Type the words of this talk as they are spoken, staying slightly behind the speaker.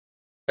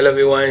Hello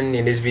everyone,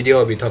 in this video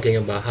I'll be talking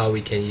about how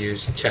we can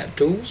use chat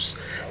tools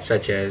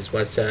such as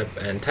WhatsApp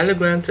and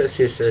Telegram to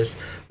assist us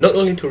not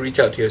only to reach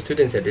out to your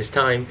students at this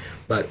time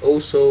but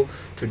also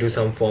to do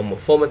some form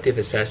of formative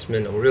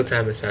assessment or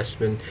real-time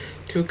assessment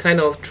to kind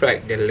of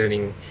track their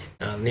learning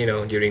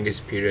during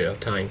this period of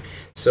time.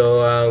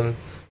 So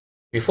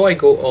before I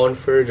go on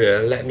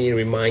further, let me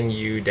remind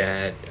you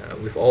that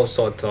with all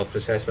sorts of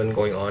assessment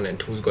going on and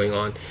tools going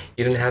on,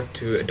 you don't have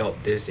to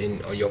adopt this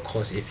in your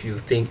course if you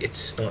think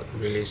it's not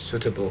really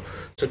suitable.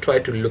 So try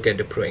to look at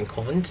the pros and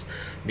cons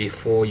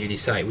before you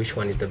decide which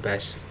one is the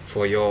best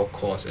for your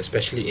course,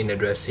 especially in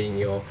addressing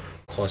your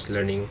course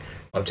learning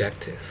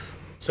objective.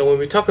 So when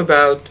we talk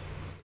about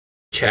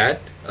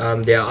chat,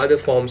 there are other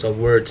forms of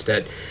words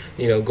that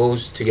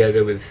goes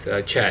together with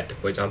chat.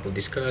 For example,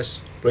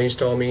 discuss,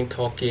 brainstorming,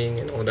 talking,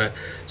 and all that.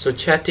 So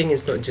chatting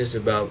is not just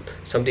about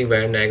something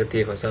very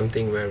negative or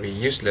something very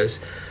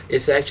useless.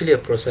 It's actually a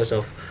process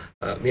of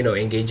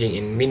engaging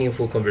in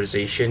meaningful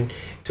conversation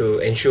to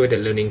ensure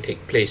that learning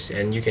take place.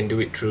 And you can do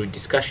it through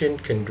discussion,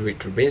 can do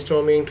it through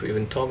brainstorming, to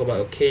even talk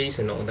about a case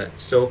and all that.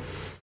 So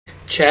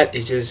chat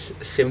is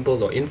just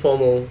simple or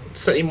informal,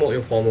 slightly more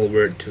informal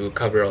word to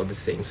cover all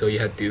these things. So you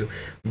have to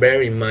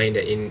bear in mind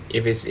that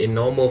if it's in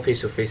normal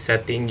face-to-face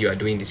setting, you are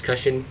doing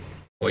discussion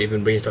or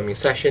even brainstorming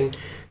session,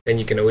 then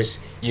you can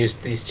always use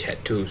these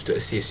chat tools to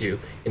assist you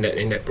in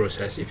that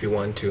process if you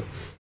want to,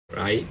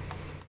 right?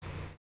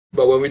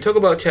 But when we talk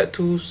about chat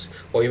tools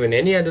or even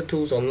any other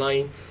tools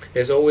online,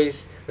 there's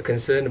always a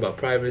concern about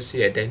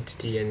privacy,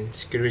 identity, and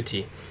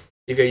security.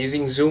 If you're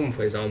using Zoom,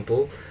 for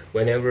example,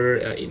 whenever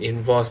it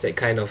involves that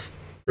kind of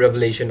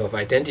revelation of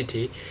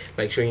identity,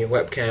 like showing your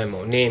webcam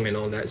or name and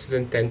all that,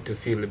 students tend to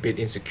feel a bit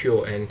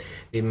insecure and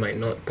they might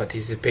not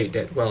participate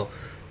that well.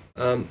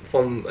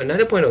 From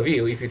another point of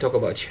view, if you talk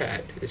about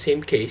chat, the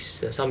same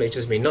case, some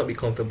lecturers may not be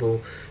comfortable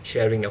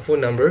sharing their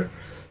phone number.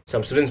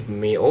 Some students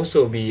may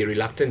also be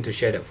reluctant to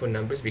share their phone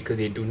numbers because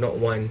they do not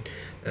want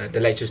the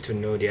lecturers to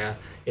know their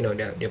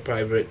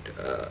private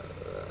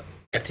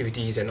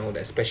activities and all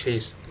that, especially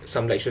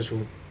some lecturers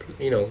who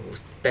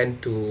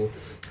tend to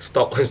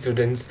stalk on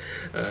students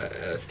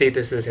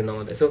statuses and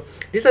all that. So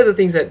these are the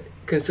things that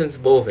concerns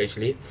both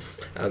actually.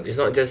 It's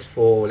not just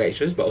for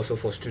lecturers but also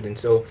for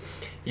students. So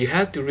you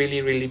have to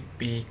really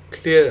be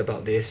clear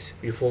about this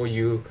before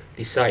you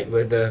decide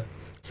whether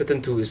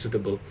certain tool is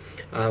suitable.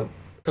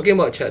 Talking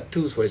about chat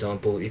tools, for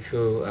example, if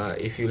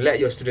you let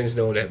your students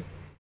know that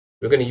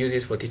we're going to use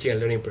this for teaching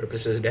and learning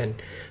purposes, then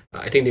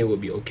I think they will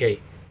be okay.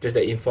 Just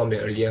that inform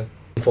them earlier.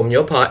 From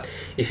your part,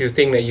 if you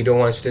think that you don't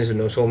want students to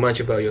know so much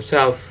about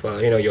yourself,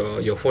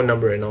 your phone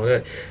number and all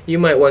that, you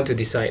might want to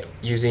decide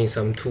using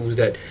some tools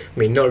that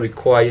may not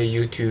require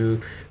you to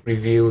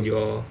reveal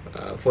your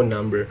phone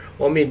number,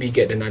 or maybe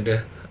get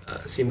another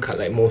SIM card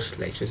like most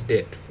lecturers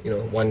did.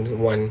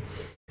 One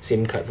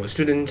SIM card for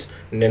students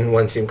and then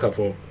one SIM card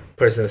for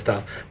personal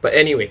stuff. But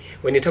anyway,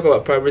 when you talk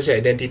about privacy,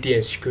 identity,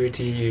 and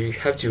security, you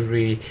have to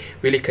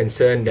really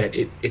concern that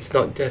it's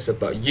not just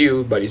about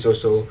you, but it's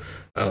also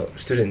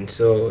students.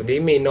 So they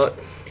may not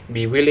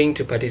be willing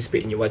to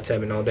participate in your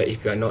WhatsApp and all that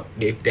if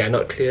they are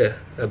not clear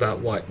about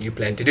what you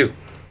plan to do.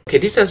 Okay,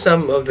 these are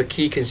some of the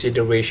key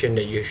consideration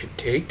that you should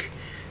take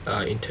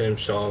in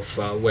terms of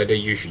whether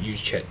you should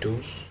use chat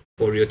tools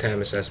for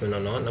real-time assessment or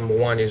not. Number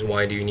one is,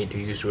 why do you need to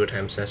use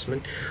real-time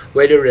assessment?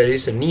 Whether there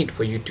is a need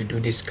for you to do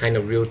this kind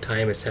of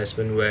real-time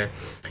assessment where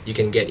you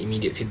can get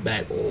immediate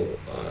feedback or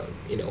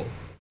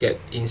get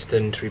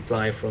instant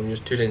reply from your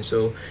students.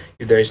 So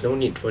if there is no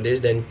need for this,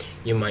 then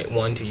you might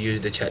want to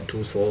use the chat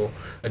tools for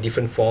a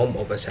different form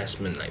of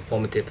assessment, like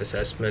formative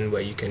assessment,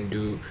 where you can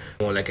do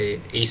more like a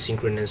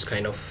asynchronous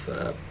kind of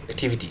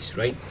activities,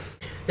 right?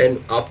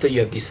 Then after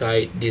you have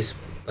decided this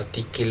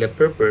particular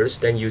purpose,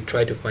 then you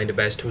try to find the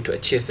best tool to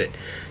achieve it.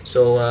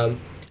 So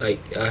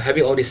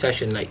having all this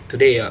session like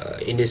today,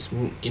 in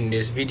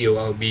this video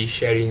I'll be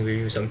sharing with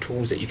you some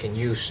tools that you can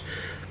use.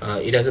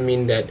 It doesn't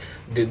mean that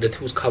the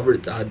tools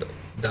covered are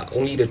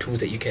only the tools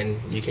that you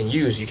can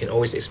use. You can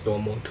always explore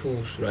more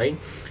tools, right?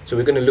 So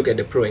we're going to look at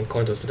the pro and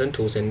cons of certain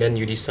tools, and then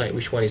you decide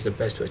which one is the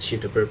best to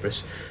achieve the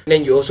purpose. And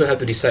then you also have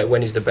to decide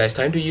when is the best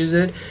time to use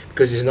it,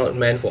 because it's not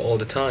meant for all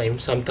the time.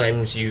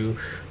 Sometimes you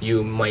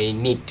may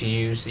need to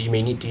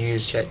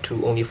use chat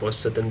tool only for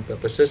certain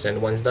purposes,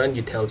 and once done,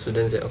 you tell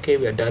students that okay,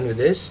 we are done with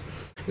this,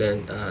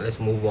 then let's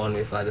move on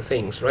with other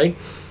things, right?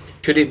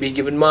 Should it be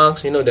given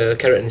marks? The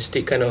carrot and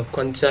stick kind of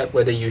concept,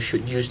 whether you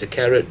should use the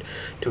carrot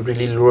to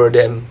really lure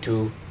them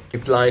to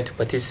reply, to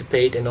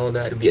participate and all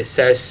that, to be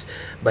assessed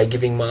by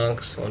giving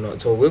marks or not.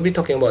 So we'll be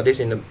talking about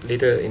this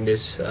later in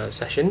this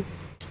session.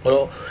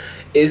 Or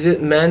is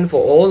it meant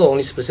for all or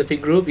only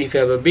specific group? If you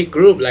have a big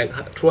group like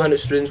 200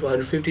 students,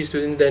 150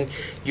 students, then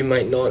you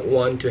might not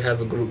want to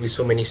have a group with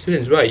so many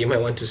students, right? You might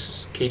want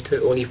to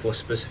cater only for a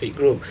specific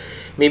group.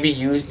 Maybe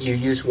you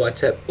use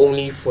WhatsApp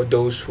only for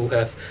those who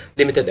have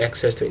limited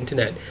access to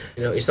internet.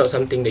 It's not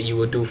something that you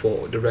will do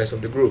for the rest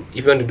of the group.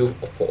 If you want to do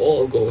for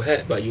all, go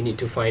ahead, but you need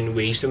to find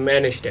ways to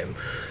manage them.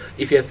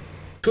 If you have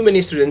too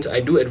many students, I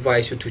do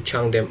advise you to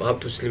chunk them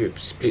up, to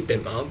split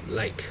them up,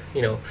 like,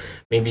 you know,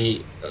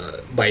 maybe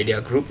by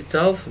their group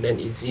itself. Then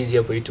it's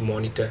easier for you to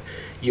monitor.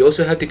 You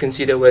also have to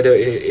consider whether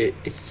it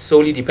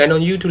solely depend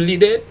on you to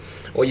lead it,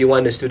 or you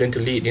want the student to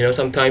lead. You know,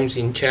 sometimes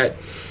in chat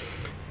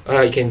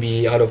it can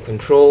be out of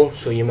control,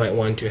 so you might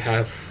want to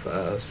have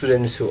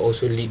students who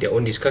also lead their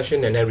own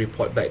discussion and then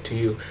report back to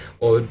you,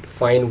 or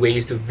find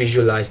ways to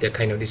visualize that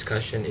kind of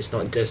discussion. It's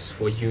not just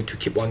for you to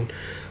keep on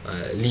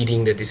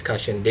leading the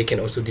discussion. They can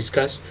also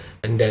discuss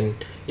and then,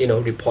 you know,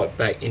 report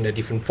back in a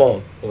different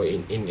form, or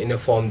in a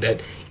form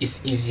that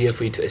is easier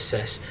for you to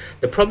assess.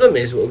 The problem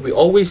is we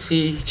always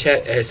see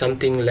chat as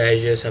something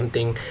leisure,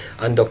 something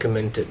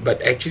undocumented,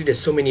 but actually there's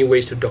so many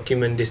ways to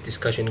document this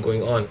discussion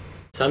going on.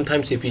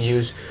 Sometimes if you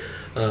use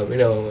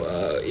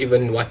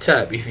even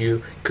WhatsApp, if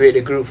you create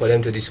a group for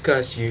them to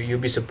discuss, you'll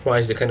be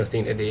surprised the kind of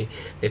thing that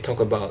they talk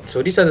about.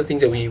 So these are the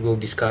things that we will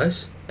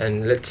discuss,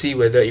 and let's see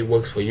whether it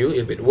works for you.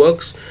 If it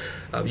works,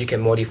 you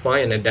can modify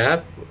and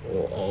adapt,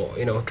 or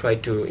you know, try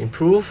to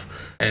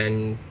improve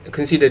and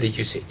consider the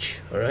usage.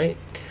 All right,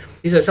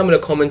 these are some of the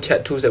common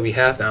chat tools that we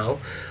have now.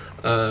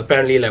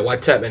 Apparently, like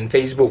WhatsApp and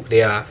Facebook,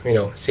 they are, you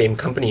know, same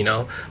company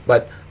now,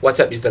 but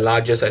WhatsApp is the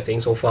largest, I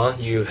think, so far.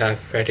 You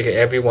have practically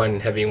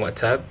everyone having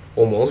WhatsApp,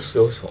 almost,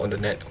 those on the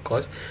net, of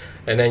course.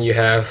 And then you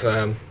have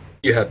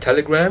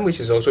Telegram, which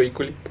is also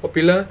equally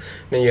popular.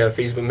 Then you have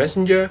Facebook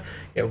Messenger.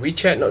 You have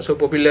WeChat, not so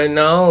popular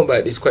now,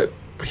 but it's quite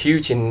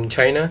huge in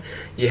China.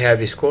 You have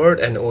Discord,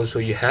 and also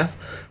you have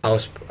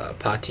House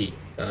Party.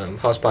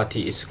 House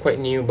Party is quite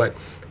new, but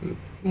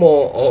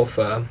more of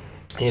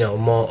you know,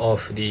 more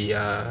of the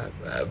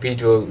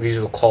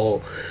video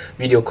call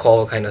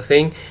kind of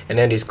thing. And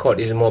then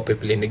Discord is more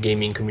popular in the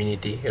gaming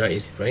community,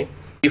 right?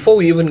 Before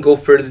we even go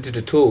further to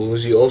the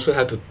tools, you also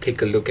have to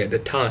take a look at the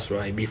task,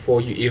 right?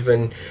 Before you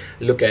even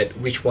look at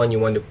which one you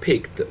want to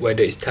pick,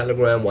 whether it's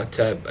Telegram,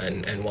 WhatsApp,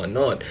 and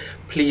whatnot,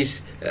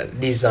 please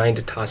design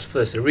the task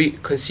first.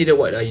 Consider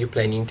what are you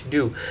planning to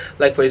do.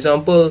 Like, for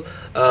example,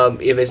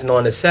 if it's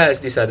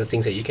non-assessed, these are the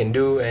things that you can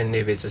do, and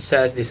if it's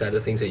assessed, these are the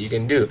things that you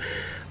can do.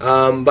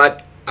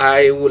 But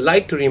I would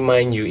like to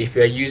remind you, if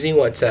you are using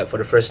WhatsApp for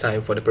the first time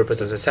for the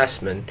purpose of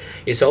assessment,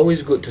 it's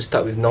always good to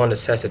start with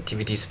non-assessed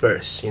activities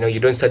first. You know, you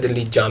don't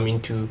suddenly jump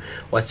into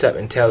WhatsApp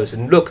and tell us,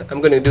 look,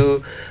 I'm going to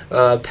do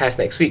task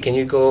next week, can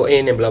you go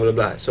in and blah blah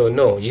blah. So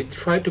no, you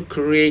try to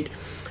create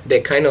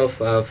that kind of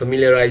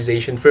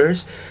familiarization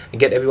first,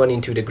 and get everyone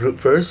into the group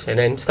first, and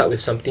then start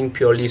with something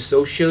purely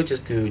social,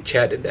 just to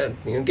chat with them,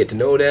 you know, get to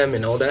know them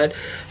and all that,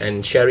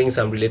 and sharing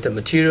some related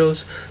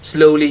materials.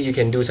 Slowly you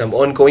can do some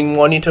ongoing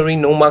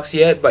monitoring, no marks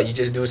yet, but you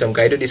just do some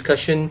guided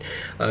discussion.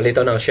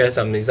 Later on I'll share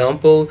some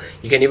example.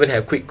 You can even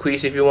have quick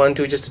quiz if you want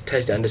to, just to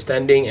test the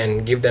understanding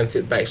and give them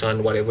feedbacks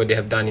on whatever they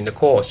have done in the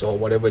course, or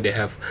whatever they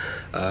have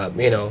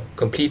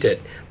completed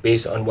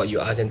based on what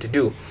you ask them to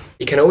do.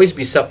 It can always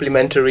be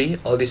supplementary.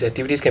 All these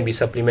activities can be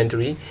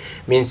supplementary,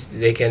 means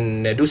they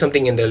can do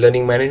something in the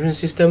learning management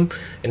system,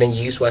 and then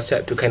you use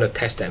WhatsApp to kind of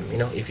test them, you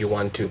know, if you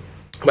want to.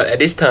 But at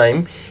this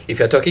time, if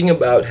you're talking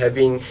about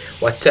having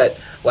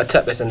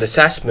WhatsApp as an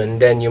assessment,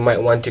 then you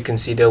might want to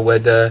consider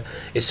whether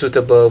it's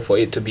suitable for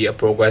it to be a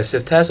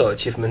progressive test or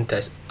achievement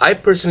test. I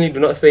personally do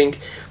not think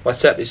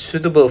WhatsApp is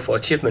suitable for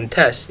achievement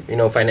tests, you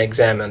know, final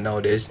exam and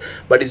nowadays,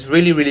 but it's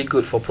really, really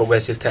good for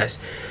progressive tests.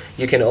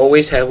 You can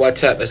always have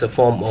WhatsApp as a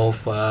form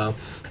of a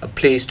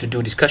place to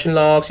do discussion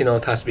logs, you know,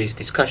 task-based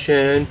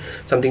discussion,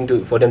 something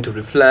for them to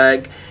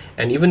reflect,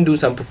 and even do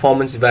some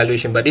performance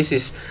evaluation. But this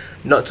is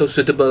not so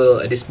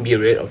suitable at this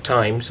period of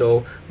time.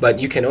 So, but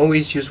you can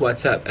always use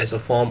WhatsApp as a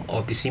form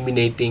of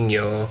disseminating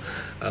your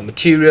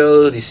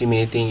material,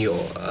 disseminating your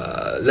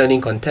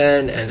learning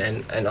content,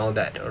 and all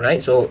that. All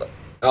right. So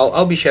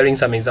I'll be sharing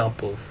some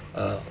examples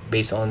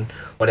based on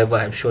whatever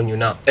I've shown you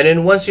now. And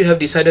then once you have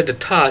decided the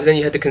task, then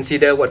you have to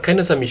consider what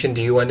kind of submission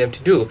do you want them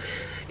to do.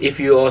 If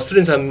your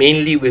students are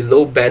mainly with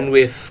low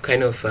bandwidth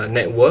kind of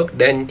network,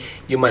 then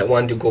you might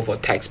want to go for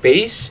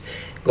text-based.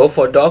 Go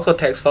for docs or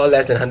text file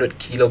less than 100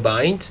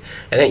 kilobytes,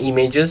 and then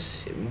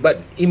images.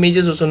 But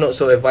images also not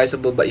so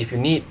advisable. But if you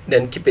need,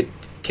 then keep it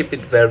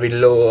very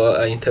low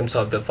in terms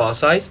of the file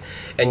size,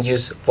 and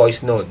use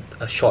voice note,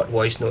 a short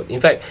voice note.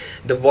 In fact,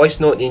 the voice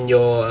note in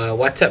your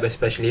WhatsApp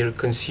especially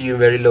consume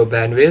very low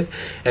bandwidth,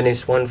 and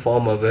it's one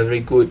form of a very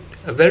good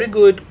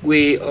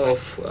way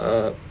of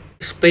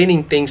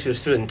explaining things to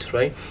students,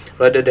 right,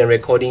 rather than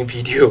recording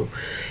video.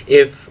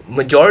 If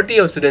majority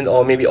of students,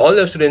 or maybe all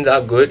the students, are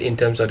good in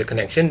terms of the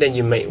connection, then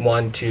you might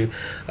want to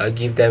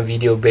give them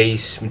video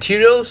based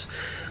materials,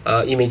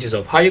 images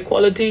of higher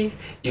quality.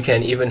 You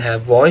can even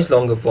have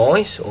longer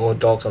voice, or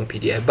docs on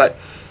PDF. But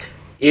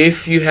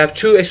if you have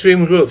two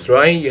extreme groups,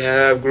 right, you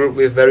have group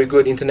with very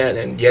good internet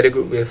and the other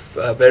group with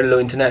very low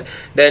internet,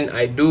 then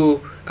I do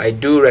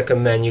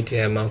recommend you to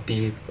have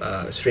multi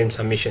stream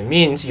submission.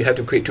 Means you have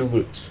to create two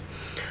groups,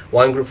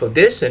 one group for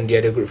this and the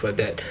other group for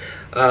that.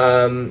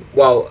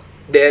 Well,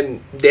 there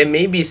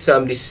may be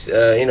some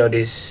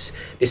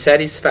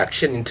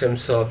dissatisfaction in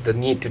terms of the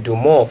need to do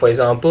more. For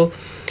example,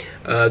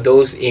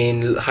 those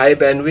in high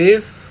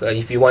bandwidth,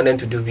 if you want them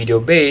to do video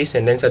based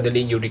and then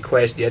suddenly you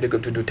request the other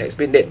group to do text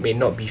based, that may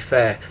not be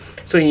fair.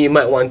 So you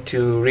might want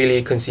to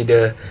really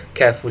consider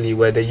carefully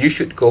whether you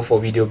should go for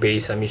video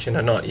based submission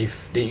or not.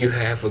 If you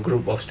have a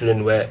group of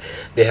students where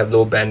they have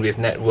low bandwidth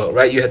network,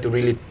 right, you have to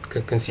really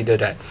consider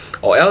that,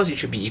 or else it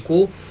should be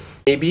equal.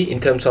 Maybe in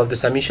terms of the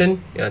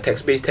submission,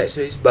 text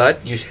based,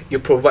 but you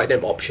provide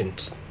them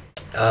options.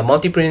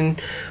 Multiple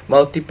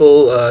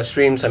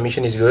stream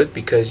submission is good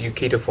because you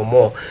cater for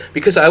more.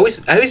 Because I always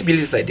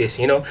believe like this,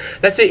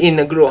 let's say in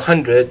a group of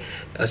 100,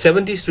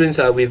 70 students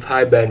are with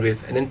high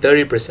bandwidth, and then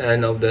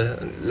 30% of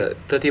the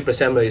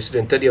 30% of the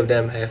students, 30 of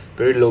them have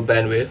very low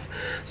bandwidth.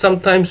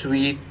 Sometimes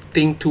we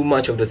think too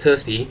much of the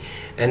 30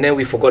 and then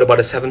we forgot about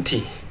the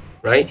 70.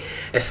 Right?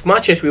 As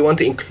much as we want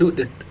to include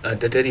the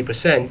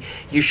 30%,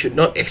 you should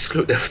not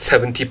exclude the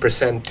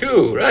 70%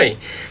 too, right?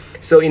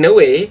 So in a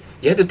way,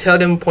 you have to tell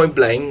them point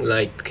blank,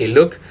 like, okay,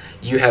 look,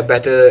 you have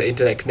better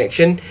internet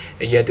connection,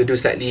 and you have to do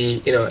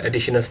slightly,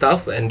 additional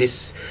stuff. And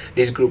this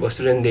group of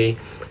students,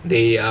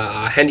 they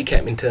are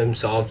handicapped in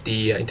terms of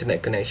the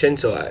internet connection.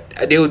 So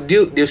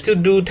they'll still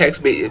do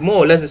text based,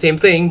 more or less the same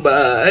thing,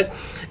 but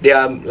they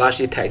are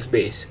largely text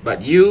based.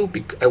 But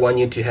I want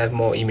you to have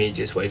more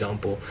images, for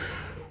example.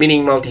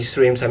 Meaning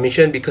multi-stream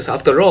submission, because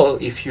after all,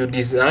 if you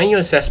design your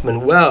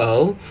assessment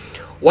well,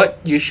 what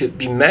you should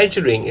be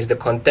measuring is the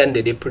content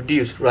that they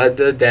produce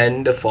rather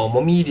than the form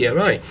of media,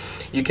 right?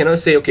 You cannot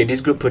say, okay,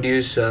 this group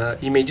produce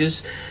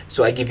images,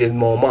 so I give you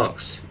more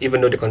marks,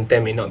 even though the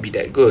content may not be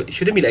that good. It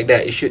shouldn't be like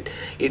that.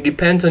 It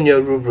depends on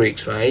your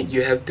rubrics, right?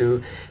 You have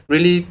to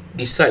really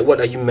decide what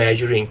are you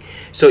measuring.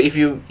 So if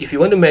you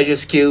want to measure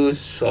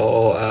skills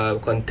or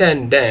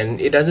content, then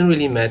it doesn't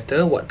really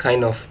matter what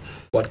kind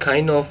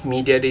of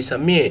media they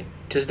submit.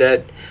 Just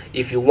that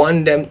if you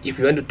want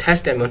to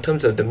test them in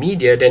terms of the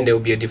media, then there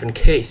will be a different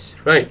case,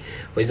 right?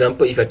 For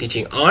example, if you're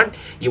teaching art,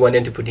 you want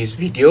them to produce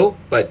video,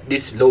 but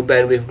this low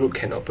bandwidth group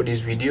cannot produce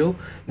video,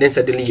 then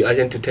suddenly you ask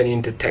them to turn it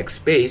into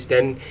text based,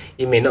 then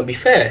it may not be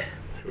fair,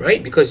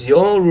 right? Because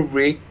your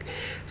rubric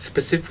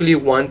specifically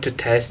want to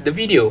test the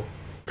video.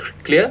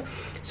 Clear?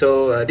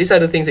 So these are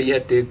the things that you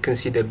have to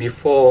consider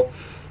before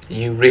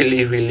you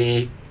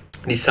really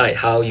decide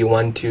how you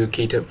want to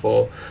cater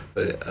for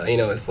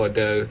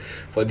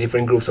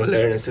different groups of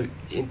learners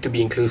to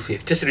be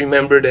inclusive. Just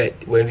remember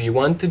that when you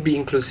want to be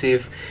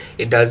inclusive,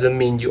 it doesn't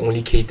mean you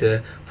only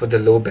cater for the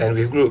low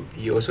bandwidth group.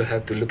 You also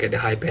have to look at the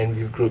high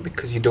bandwidth group,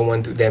 because you don't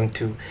want them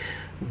to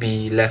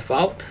be left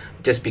out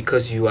just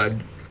because you are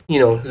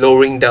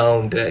lowering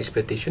down the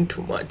expectation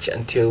too much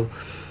until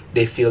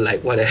they feel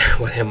like, what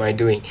am I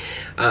doing?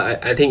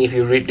 I think if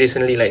you read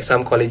recently, like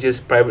some colleges,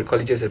 private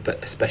colleges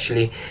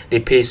especially, they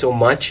pay so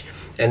much,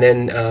 and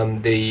then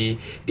the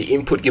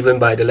input given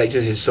by the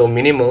lecturers is so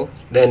minimal,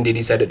 then they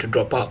decided to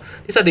drop out.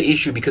 These are the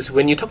issue, because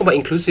when you talk about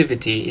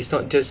inclusivity, it's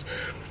not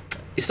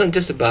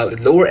just about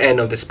the lower end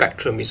of the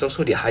spectrum, it's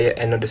also the higher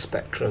end of the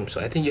spectrum.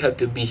 So I think you have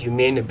to be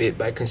humane a bit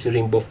by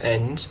considering both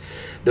ends.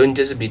 Don't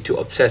just be too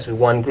obsessed with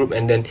one group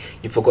and then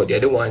you forgot the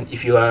other one.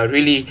 If you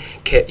really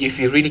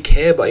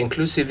care about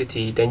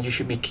inclusivity, then you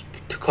should be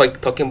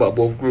talking about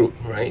both group,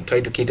 right?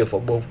 Try to cater for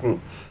both group.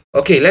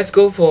 Okay, let's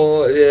go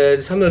for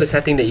some of the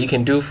setting that you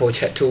can do for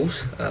chat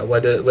tools,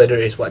 whether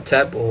it's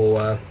WhatsApp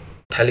or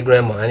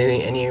Telegram or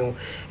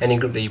any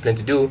group that you plan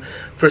to do.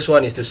 First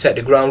one is to set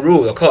the ground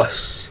rule, of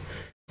course.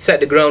 Set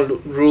the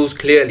ground rules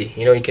clearly.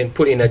 You can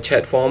put in a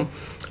chat form,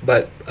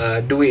 but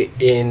do it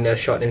in a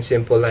short and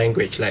simple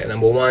language. Like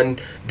number one,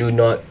 do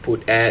not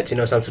put ads.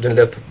 Some students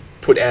love to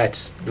put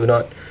ads. Do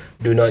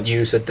not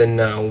use certain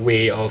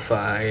way of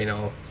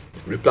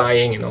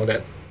replying and all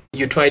that.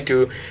 You try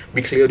to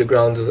be clear the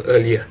grounds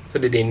earlier so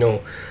that they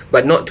know,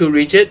 but not too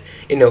rigid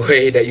in a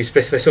way that you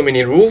specify so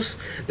many rules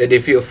that they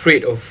feel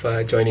afraid of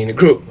joining the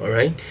group. All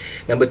right.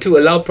 Number two,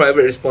 allow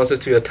private responses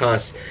to your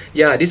tasks.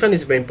 Yeah, this one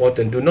is very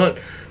important. Do not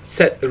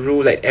set a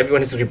rule like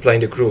everyone has to reply in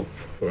the group,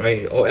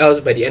 right? Or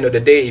else by the end of the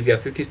day, if you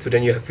have 50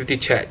 students, you have 50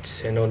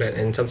 chats and all that,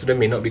 and some students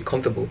may not be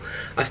comfortable.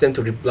 Ask them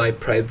to reply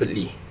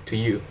privately to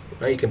you.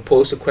 Right? You can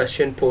post a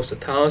question, post a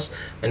task,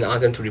 and ask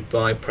them to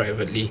reply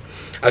privately.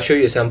 I'll show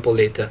you a sample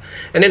later.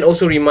 And then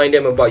also remind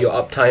them about your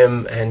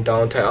uptime and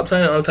downtime.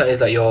 Uptime is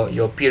like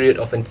your period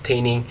of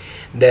entertaining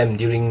them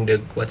during the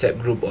WhatsApp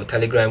group or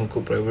Telegram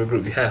group, whatever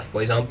group you have. For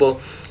example,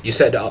 you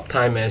set the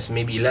uptime as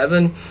maybe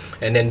 11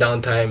 and then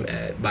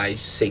downtime by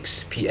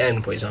 6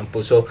 p.m. for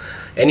example. So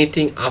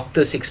anything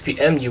after 6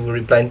 p.m. you will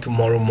reply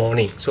tomorrow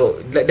morning.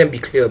 So let them be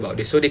clear about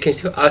this. So they can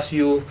still ask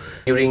you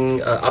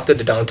during after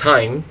the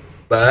downtime,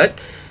 but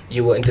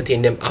you will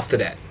entertain them after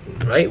that,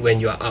 right? When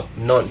you are up,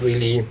 not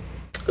really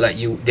like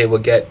they will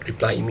get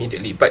reply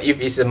immediately. But if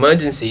it's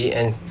emergency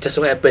and just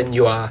so happen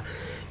you are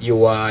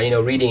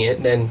reading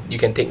it, then you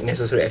can take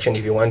necessary action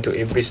if you want to.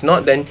 If it's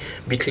not, then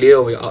be clear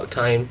of your out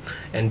time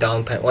and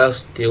downtime, or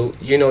else still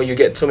you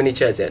get so many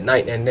chats at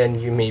night and then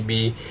you may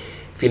be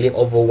feeling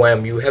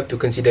overwhelmed. You have to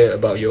consider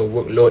about your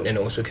workload and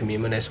also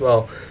commitment as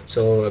well.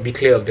 So be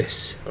clear of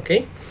this.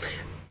 Okay,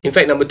 In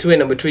fact, number 2 and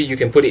number 3, you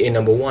can put it in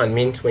number 1.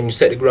 Means when you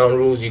set the ground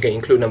rules, you can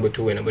include number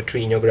 2 and number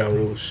 3 in your ground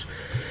rules.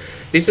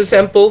 This is a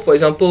sample. For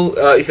example,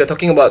 if you're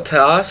talking about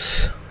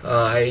tasks,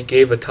 I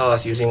gave a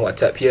task using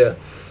WhatsApp here.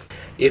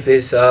 If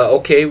it's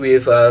okay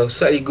with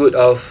slightly good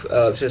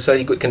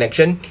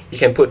connection, you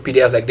can put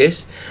PDF like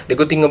this. The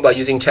good thing about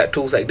using chat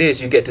tools like this,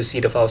 you get to see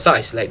the file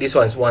size. Like this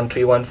one's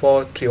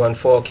 314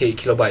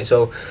 kilobytes.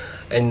 So,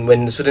 and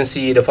when the students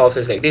see the file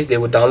size like this, they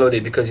will download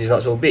it because it's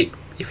not so big.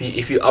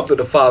 If you upload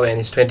the file and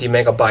it's 20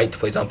 megabyte,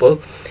 for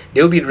example,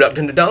 they will be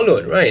reluctant to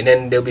download, right? And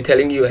then they'll be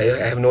telling you, I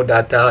have no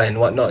data and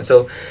whatnot.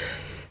 So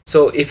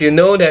if you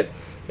know that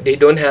they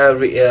don't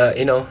have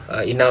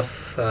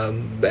enough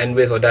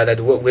bandwidth or data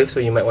to work with, so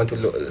you might want to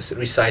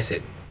resize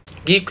it.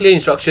 Give clear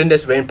instruction,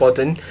 that's very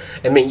important,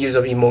 and make use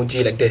of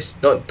emoji like this.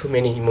 Not too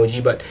many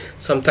emoji, but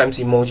sometimes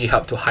emoji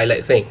help to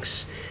highlight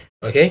things.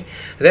 Okay,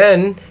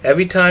 then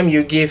every time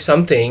you give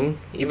something,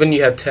 even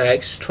you have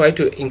text, try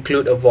to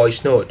include a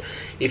voice note.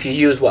 If you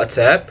use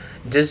WhatsApp,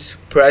 just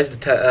press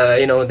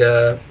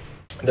the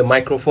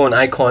microphone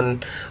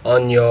icon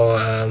on your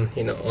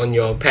on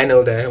your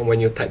panel there. When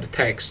you type the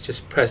text,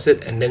 just press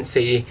it and then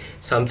say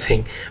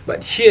something.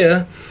 But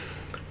here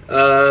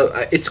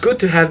it's good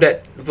to have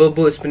that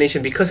verbal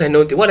explanation, because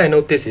what I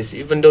notice is,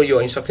 even though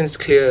your instruction is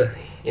clear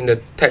in the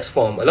text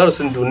form, a lot of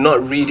students do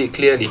not read it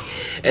clearly,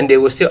 and they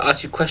will still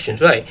ask you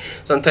questions, right?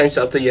 Sometimes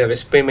after you have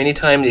explained many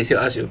times, they still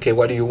ask you, okay,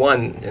 what do you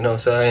want,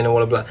 so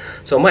blah blah.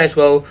 So might as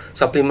well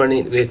supplement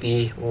it with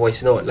the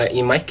voice note. Like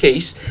in my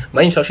case,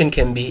 my instruction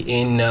can be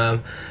in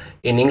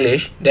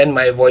English, then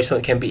my voice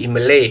note can be in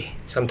Malay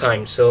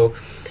sometimes. So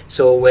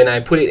when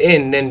I put it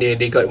in, then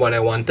they got what I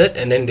wanted,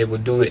 and then they will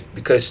do it.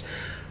 Because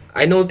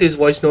I notice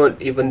voice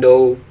note, even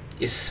though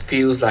it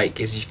feels like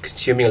it's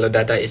consuming a lot of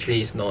data, actually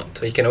it's not.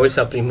 So you can always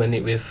supplement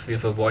it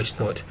with a voice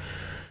note.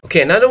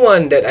 Okay, another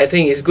one that I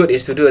think is good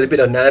is to do a little bit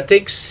of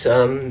analytics.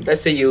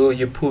 Let's say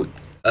you put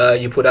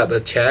up a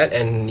chat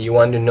and you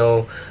want to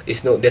know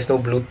there's no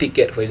blue tick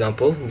yet, for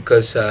example,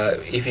 because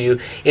if you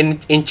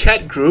in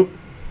chat group,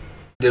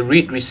 the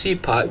read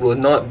receipt part will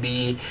not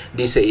be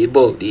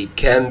disabled.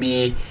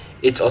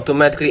 It's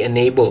automatically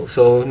enabled,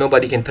 so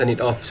nobody can turn it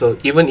off. So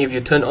even if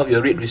you turn off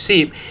your read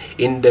receipt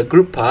in the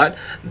group part,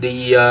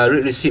 the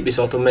read receipt is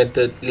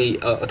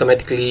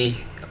automatically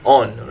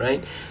on,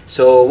 right?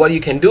 So what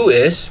you can do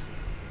is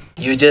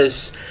you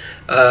just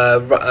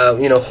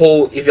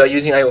hold, if you are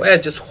using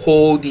iOS, just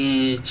hold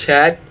the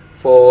chat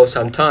for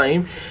some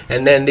time,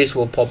 and then this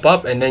will pop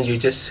up, and then you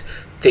just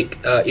take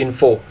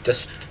info,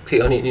 just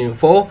click on it,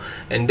 info,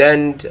 and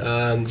then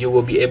you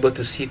will be able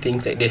to see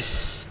things like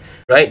this.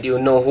 Right, you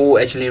know who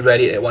actually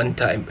read it at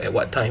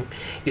what time.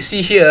 You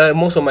see here,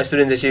 most of my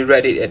students actually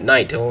read it at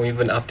night or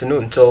even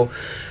afternoon. So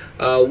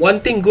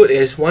one thing good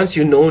is, once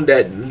you know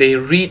that they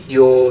read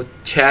your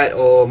chat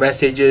or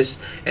messages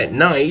at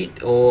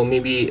night, or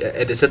maybe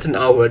at a certain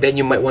hour, then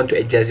you might want to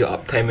adjust your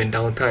uptime and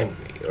downtime,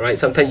 right?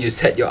 Sometimes you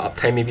set your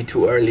uptime maybe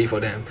too early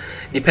for them,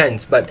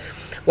 depends. But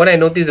what I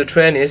noticed the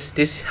trend is,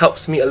 this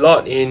helps me a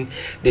lot in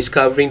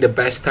discovering the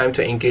best time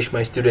to engage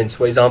my students.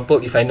 For example,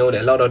 if I know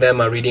that a lot of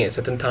them are reading at a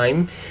certain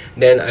time,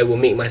 then I will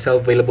make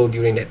myself available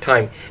during that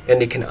time. Then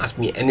they can ask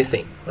me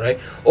anything, right?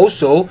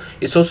 Also,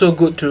 it's also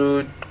good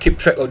to keep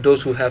track of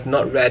those who have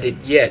not read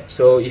it yet.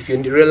 So if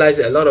you realize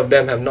that a lot of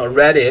them have not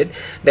read it,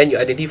 then you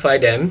identify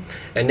them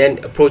and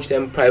then approach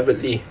them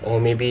privately. Or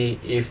maybe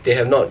if they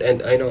have not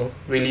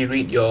really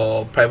read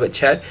your private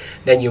chat,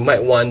 then you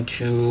might want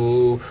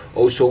to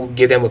also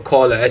give them a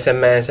call, or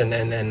SMS,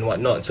 and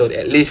whatnot, so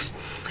at least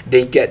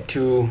they get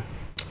to,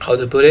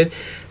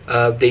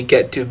 they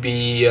get to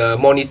be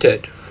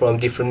monitored from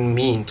different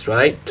means,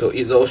 right? So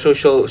it also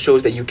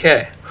shows that you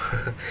care.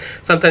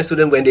 Sometimes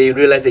students, when they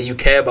realize that you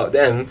care about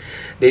them,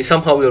 they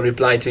somehow will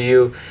reply to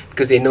you,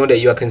 because they know that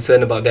you are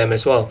concerned about them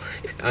as well.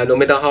 No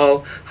matter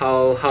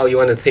how you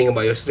want to think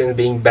about your students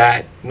being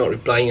bad, not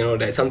replying and all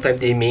that, sometimes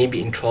they may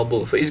be in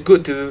trouble. So it's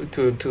good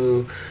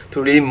to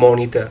really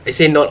monitor. I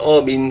say not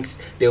all, means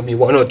there will be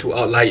one or two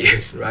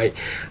outliers, right?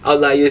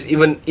 Outliers,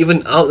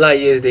 even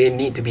outliers, they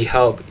need to be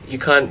helped. You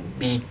can't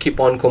keep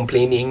on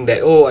complaining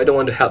that, oh, I don't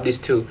want to help this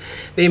too.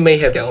 They may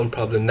have their own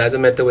problem.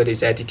 Doesn't matter whether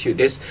it's attitude.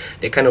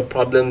 That kind of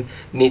problem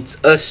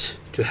needs us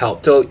to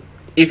help. So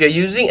if you're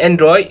using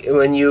Android,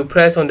 when you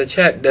press on the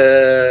chat,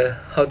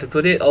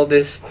 all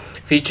this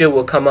feature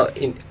will come up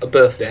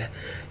above there.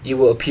 It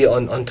will appear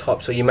on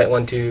top. So you might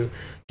want to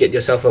get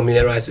yourself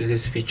familiarized with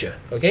this feature.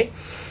 Okay.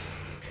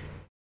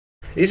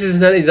 This is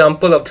another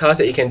example of tasks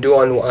that you can do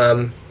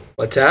on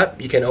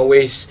WhatsApp. You can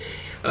always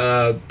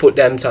put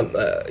them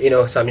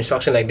some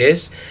instruction like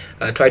this.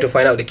 Try to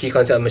find out the key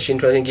concept of machine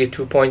translation. Give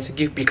 2 points.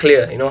 Be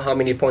clear, how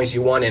many points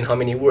you want and how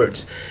many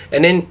words.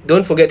 And then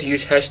don't forget to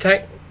use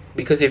hashtag,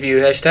 because if you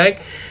hashtag,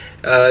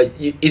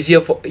 easier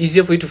for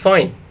you to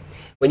find.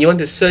 When you want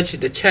to search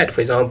the chat, for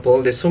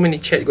example, there's so many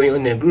chat going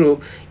on in a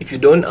group. If you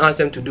don't ask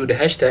them to do the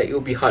hashtag, it will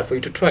be hard for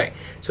you to track.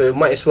 So you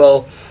might as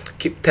well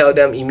tell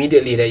them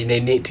immediately that they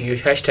need to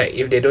use hashtag.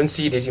 If they don't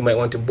see this, you might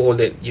want to bold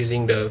it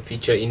using the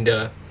feature in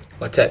the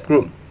WhatsApp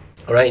group.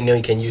 All right,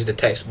 you can use the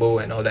text bow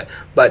and all that,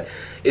 but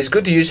it's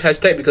good to use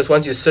hashtag, because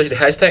once you search the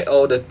hashtag,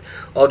 all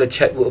the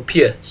chat will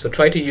appear. So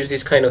try to use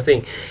this kind of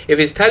thing. If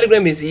it's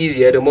Telegram, is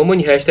easier. The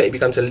moment you hashtag, it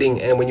becomes a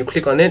link, and when you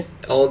click on it,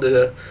 all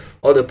the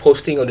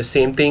posting or the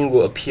same thing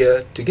will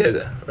appear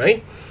together,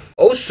 right?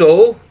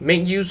 Also,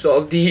 make use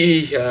of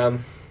the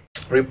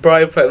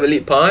reply privately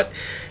part,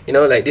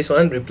 like this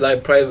one, reply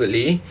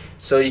privately.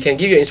 So you can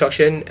give your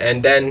instruction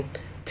and then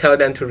tell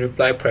them to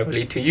reply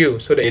privately to you,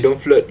 so that you don't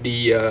flood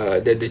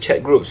the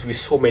chat groups with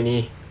so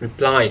many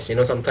replies.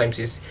 Sometimes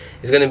it's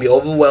going to be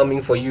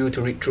overwhelming for you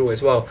to read through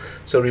as well.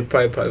 So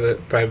reply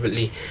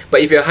privately.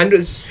 But if you're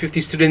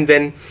 150 students,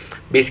 then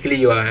basically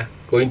you are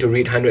going to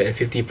read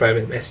 150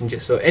 private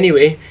messages. So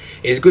anyway,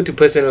 it's good to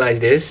personalize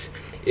this.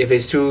 If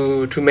it's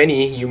too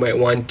many, you might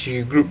want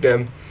to group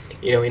them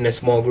in a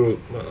small group,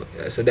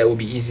 so that will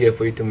be easier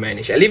for you to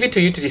manage. I leave it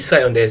to you to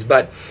decide on this.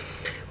 But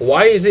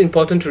why is it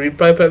important to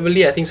reply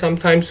privately? I think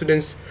sometimes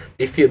students,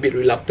 they feel a bit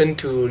reluctant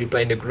to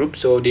reply in the group,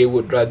 so they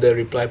would rather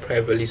reply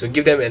privately. So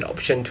give them an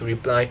option to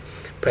reply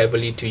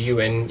privately to you,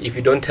 and if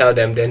you don't tell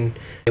them, then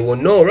they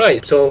won't know,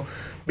 right? So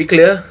be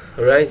clear.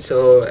 All right,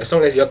 so as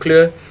long as you're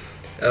clear,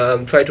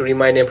 try to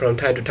remind them from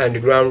time to time the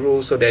ground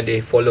rules, so that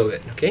they follow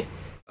it. Okay.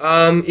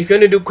 If you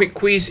want to do quick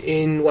quiz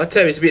in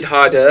WhatsApp, it's a bit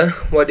harder.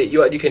 What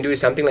you can do is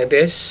something like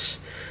this.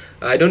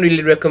 I don't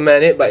really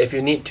recommend it, but if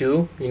you need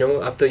to,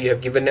 after you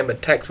have given them a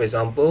text, for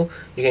example,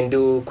 you can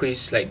do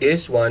quiz like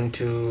this, 1,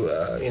 2,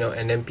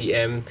 and then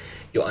PM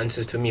your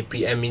answers to me.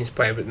 PM means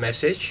private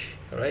message.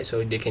 All right,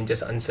 so they can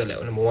just answer like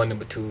number 1,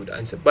 number 2, the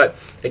answer. But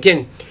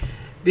again,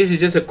 this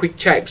is just a quick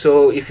check.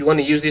 So if you want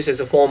to use this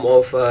as a form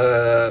of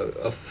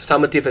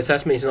summative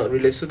assessment, it's not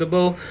really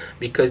suitable,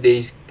 because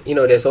there's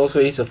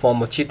also a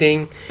form of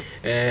cheating.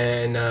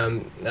 And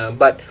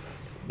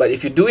but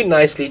if you do it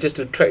nicely, just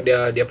to track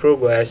their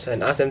progress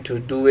and ask them to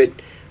do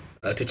it,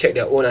 to check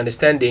their own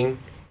understanding,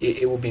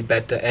 it will be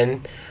better.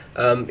 And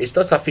it's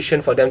not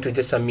sufficient for them to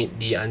just submit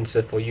the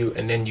answer for you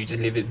and then you just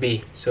leave it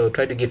be. So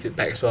try to give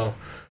feedback as well.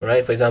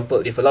 Right? For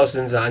example, if a lot of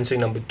students are answering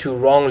number 2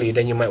 wrongly,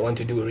 then you might want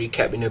to do a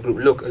recap in a group.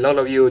 Look, a lot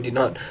of you did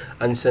not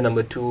answer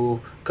number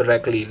 2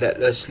 correctly.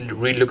 Let's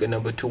relook at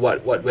number 2.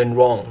 What went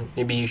wrong?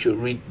 Maybe you should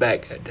read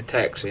back at the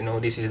text.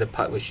 This is the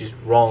part which is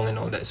wrong and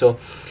all that. So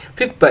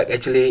feedback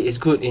actually is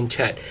good in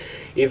chat.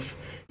 If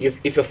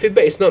your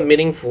feedback is not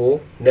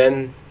meaningful,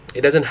 then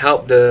it doesn't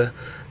help the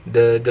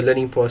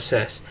learning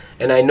process.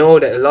 And I know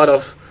that a lot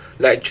of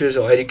lecturers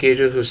or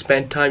educators who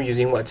spend time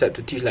using WhatsApp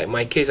to teach, like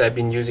my case, I've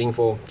been using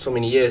for so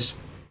many years,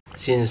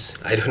 since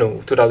I don't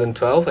know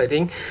 2012, I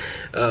think,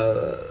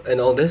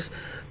 and all this.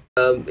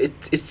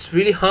 It's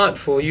really hard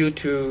for you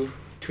to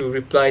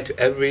reply to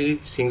every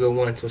single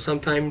one. So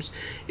sometimes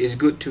it's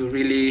good to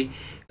really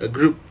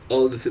group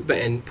all the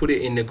feedback and put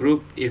it in a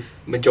group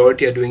if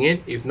majority are doing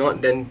it. If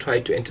not, then try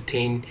to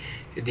entertain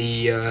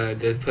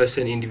the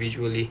person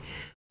individually.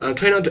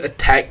 Try not to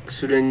attack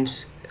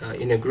students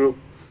in a group.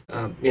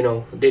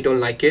 They don't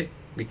like it,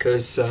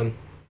 because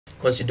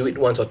once you do it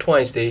once or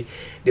twice,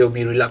 they'll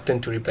be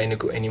reluctant to reply in the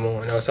group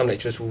anymore. And some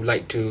lecturers who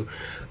like to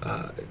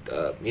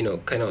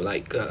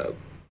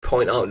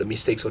point out the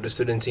mistakes of the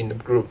students in the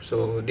group.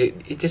 So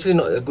it's just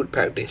not a good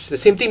practice. The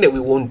same thing that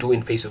we won't do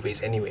in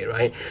face-to-face anyway,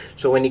 right?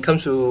 So when it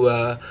comes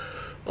to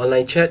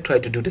online chat, try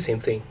to do the same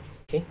thing.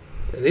 Okay.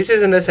 This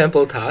isn't a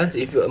sample task.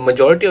 If a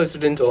majority of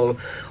students or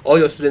all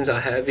your students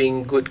are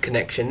having good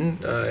connection,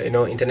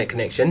 internet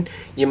connection,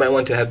 you might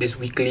want to have this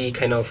weekly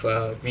kind of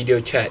video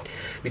chat,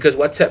 because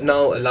WhatsApp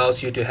now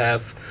allows you to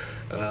have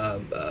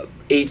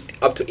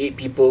up to 8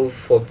 people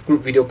for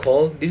group video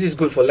call. This is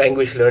good for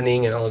language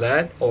learning and all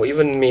that, or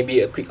even maybe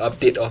a quick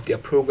update of their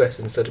progress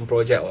in certain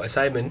project or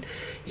assignment.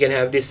 You can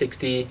have this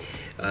 60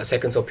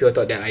 seconds of pure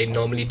thought that I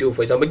normally do.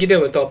 For example, give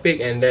them a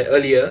topic and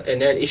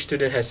then each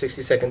student has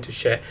 60 seconds to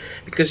share,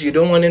 because you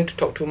don't want them to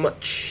talk too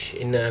much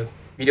in a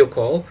video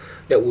call.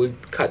 That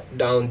would cut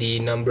down the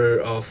number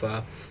of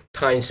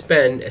time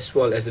spent as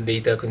well as the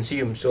data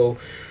consumed. So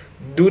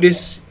do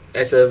this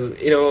as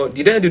you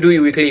don't have to do it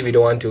weekly if you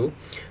don't want to,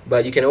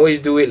 but you can always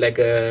do it like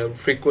a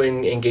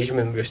frequent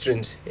engagement with your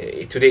students.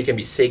 Today can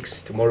be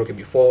 6, tomorrow can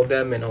be 4 of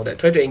them and all that.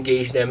 Try to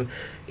engage them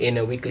in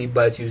a weekly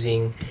buzz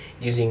using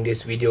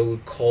this video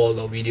call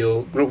or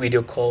group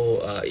video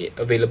call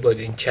available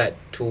in chat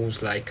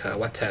tools like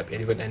WhatsApp,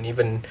 and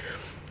even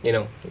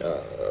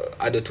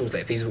other tools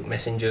like Facebook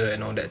Messenger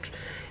and all that.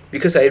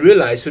 Because I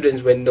realize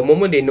students, when the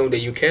moment they know that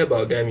you care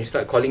about them, you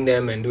start calling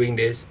them and doing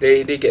this,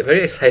 they get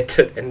very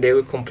excited and they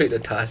will complete the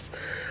task.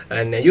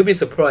 And you'll be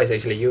surprised,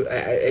 actually.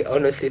 I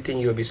honestly think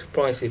you'll be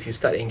surprised if you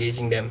start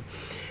engaging them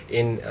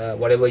in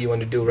whatever you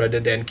want to do, rather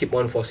than keep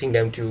on forcing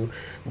them to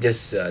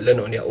just learn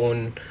on their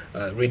own,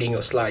 reading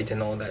your slides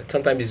and all that.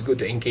 Sometimes it's good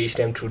to engage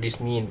them through this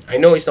means. I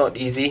know it's not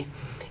easy.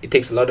 It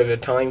takes a lot of your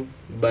time,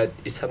 but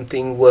it's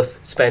something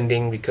worth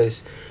spending,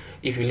 because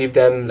if you leave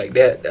them like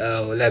that,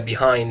 left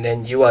behind,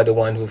 then you are the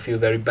one who feel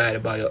very bad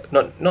about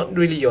not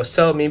really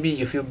yourself. Maybe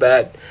you feel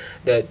bad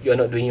that you're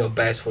not doing your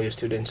best for your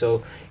students.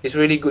 So it's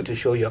really good to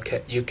show you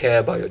care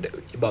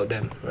about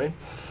them, right?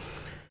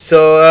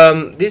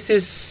 So this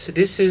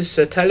is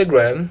a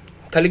Telegram.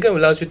 Telegram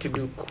allows you to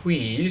do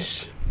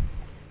quiz.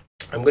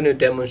 I'm going to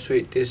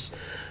demonstrate this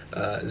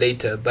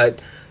later,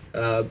 but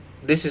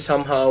this is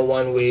somehow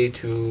one way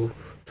to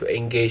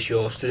engage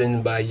your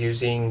students by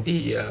using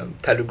the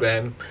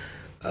Telegram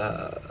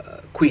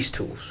quiz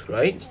tools,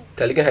 right?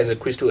 Telegram has a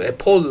quiz tool, a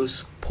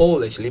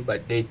poll actually,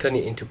 but they turn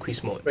it into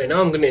quiz mode. Right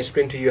now, I'm going to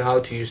explain to you how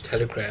to use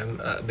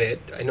Telegram a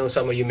bit. I know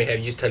some of you may have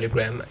used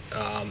Telegram,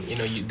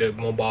 the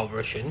mobile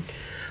version,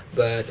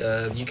 but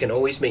you can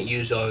always make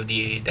use of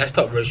the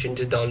desktop version.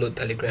 Just download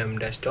Telegram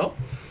desktop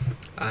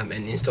and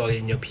install it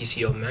in your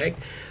PC or Mac.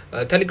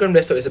 Telegram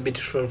desktop is a bit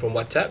different from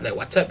WhatsApp. Like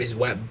WhatsApp is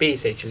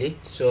web-based actually,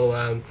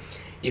 so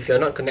if you're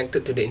not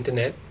connected to the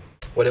internet,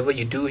 whatever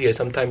you do here,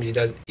 sometimes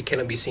it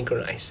cannot be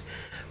synchronized.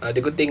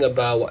 The good thing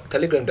about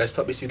Telegram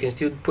desktop is you can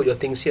still put your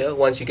things here.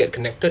 Once you get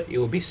connected, it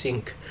will be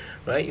sync,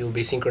 right? It will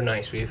be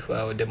synchronized with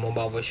the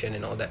mobile version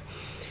and all that.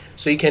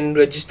 So you can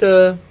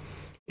register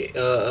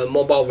a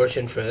mobile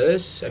version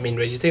first. I mean,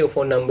 register your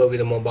phone number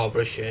with a mobile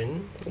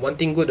version. One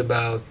thing good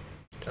about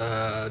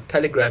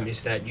Telegram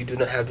is that you do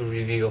not have to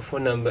reveal your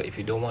phone number if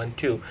you don't want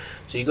to.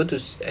 So you go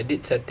to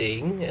edit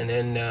setting, and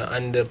then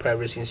under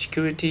privacy and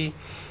security,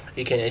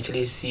 you can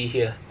actually see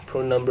here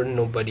phone number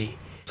nobody.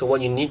 So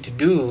what you need to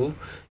do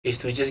is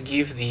to just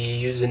give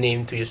the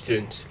username to your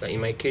students. Like in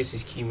my case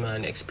is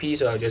Kiman XP,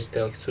 so I'll just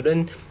tell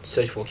student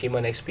search for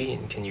Kiman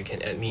XP, and you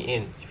can add me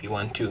in if you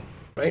want to,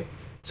 right?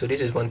 So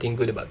this is one thing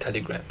good about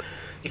Telegram.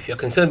 If you're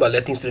concerned about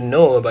letting students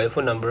know about your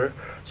phone number,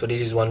 so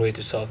this is one way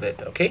to solve it.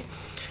 Okay,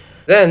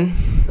 then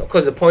of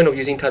course the point of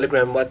using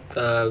Telegram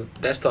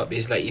desktop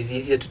is like it's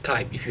easier to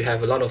type. If you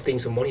have a lot of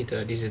things to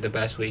monitor, this is the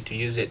best way to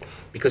use it,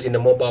 because in the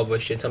mobile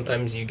version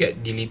sometimes you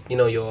get delete,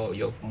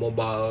 your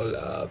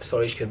mobile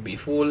storage can be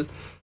full,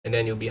 and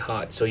then it'll be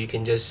hard. So you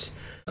can just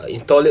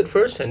install it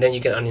first, and then you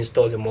can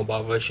uninstall the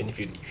mobile version if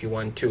you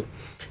want to.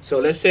 So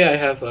let's say I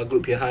have a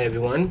group here. Hi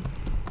everyone.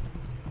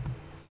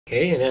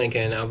 Okay, and then I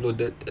can upload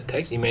the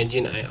text.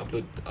 Imagine I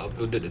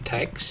uploaded the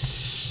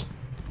text.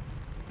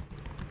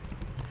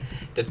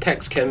 The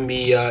text can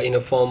be in a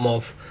form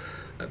of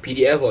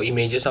PDF or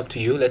images, up to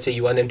you. Let's say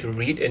you want them to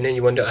read, and then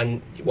you want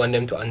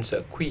them to answer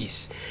a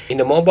quiz. In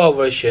the mobile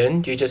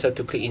version, you just have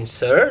to click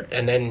insert,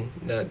 and then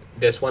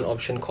there's one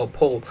option called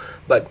poll.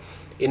 But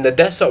in the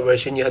desktop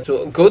version, you have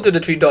to go to the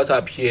three dots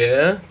up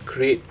here,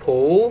 create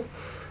poll,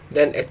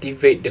 then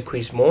activate the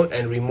quiz mode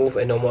and remove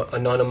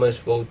anonymous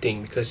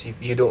voting, because if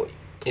you don't,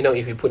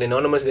 if you put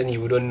anonymous, then you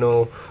wouldn't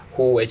know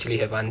who actually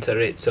have answered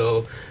it.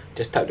 So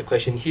just type the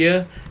question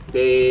here.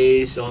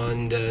 Based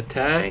on the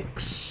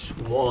text,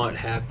 what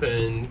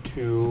happened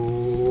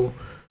to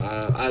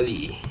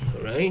Ali,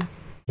 right?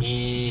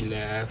 He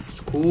left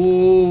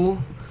school,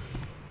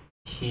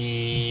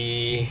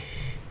 he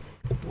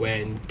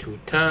went to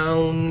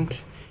town,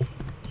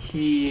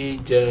 he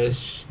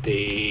just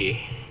stay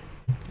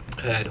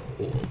at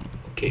home.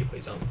 Okay, for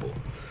example.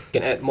 You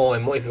can add more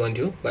and more if you want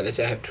to, but let's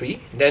say I have 3.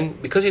 Then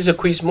because it's a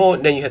quiz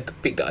mode, then you have to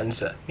pick the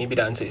answer. Maybe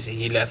the answer is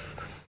he left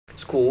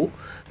school.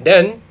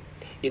 Then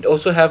it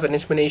also have an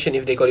explanation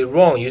if they got it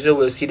wrong. User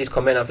will see this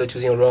comment after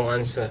choosing a wrong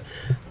answer.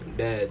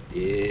 That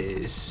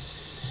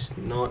is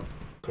not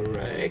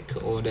correct,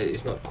 or that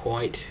is not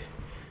quite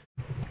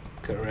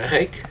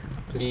correct.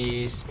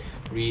 Please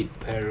read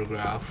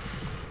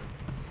paragraph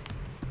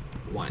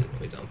 1,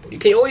 for example. You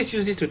can always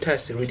use this to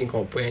test the reading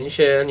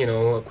comprehension,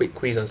 a quick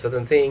quiz on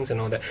certain things and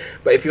all that.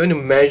 But if you want to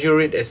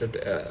measure it as a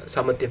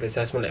summative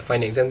assessment like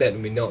final exam, that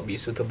may not be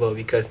suitable,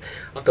 because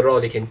after all,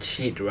 they can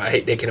cheat,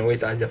 right? They can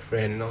always ask their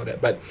friend and all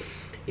that. But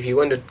if you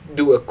want to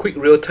do a quick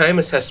real-time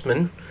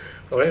assessment,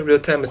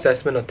 real-time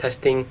assessment or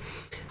testing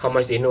how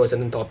much they know a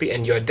certain topic,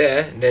 and you're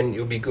there, then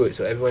you'll be good.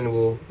 So everyone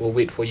will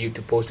wait for you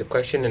to post the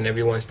question, and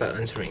everyone start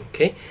answering.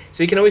 Okay,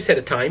 so you can always set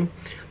a time,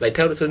 like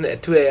tell the student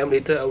at 2 a.m.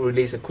 later I will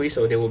release a quiz,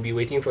 so they will be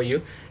waiting for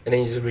you, and then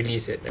you just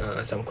release it,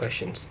 some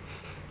questions.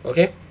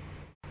 Okay,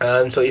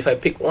 so if I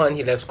pick 1,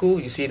 he left school,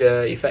 you see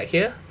the effect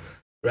here,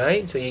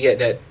 right? So you get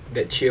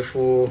that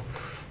cheerful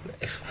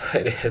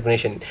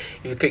explanation.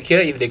 If you click here,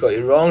 if they got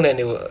it wrong, then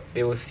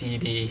they will see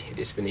the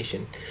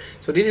explanation.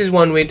 So this is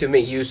one way to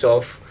make use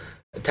of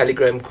a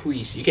Telegram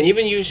quiz. You can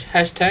even use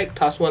hashtag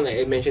task1 like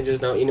I mentioned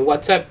just now. In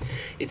WhatsApp,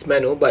 it's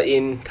manual, but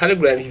in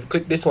Telegram, if you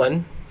click this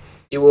one,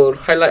 it will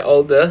highlight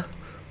all the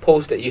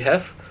posts that you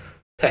have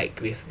tagged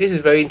with. This is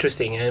very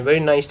interesting and very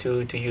nice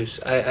to use.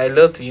 I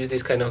love to use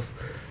this kind of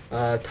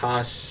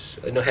tasks,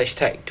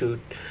 hashtag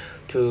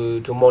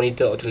to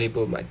monitor or to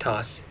label my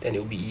tasks. Then it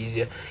will be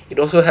easier. It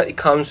also it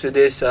comes with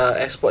this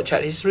export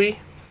chat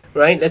history,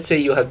 right? Let's say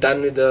you have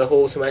done with the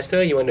whole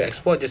semester, you want to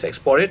export, just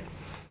export it.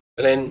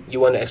 And then you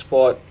want to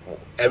export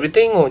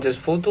everything, or just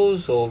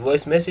photos or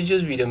voice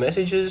messages, video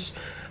messages.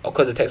 Of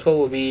course, the text file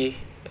will be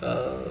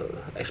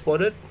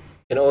exported.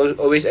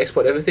 Always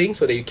export everything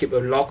so that you keep a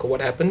log of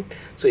what happened.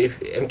 So if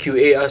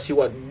MQA asks you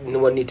what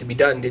need to be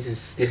done, this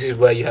is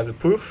where you have the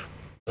proof,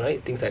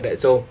 right? Things like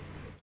that. So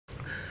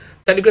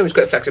Telegram is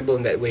quite flexible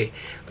in that way.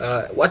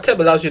 WhatsApp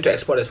allows you to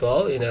export as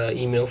well in an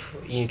email.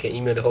 You can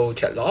email the whole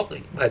chat log,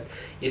 but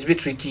it's a bit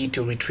tricky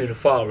to retrieve the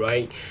file,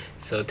 right?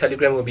 So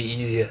Telegram will be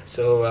easier.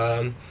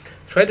 So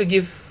try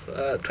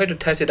to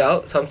test it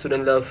out. Some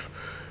students love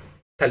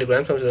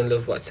Telegram, some students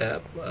love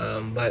WhatsApp,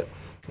 but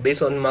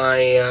based on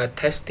my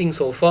testing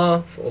so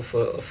far of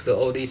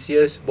all these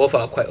years, both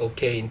are quite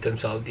okay in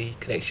terms of the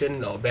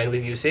connection or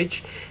bandwidth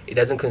usage. It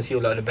doesn't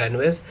consume a lot of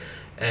bandwidth,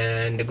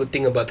 and the good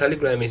thing about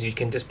Telegram is you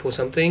can just post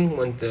something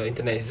when the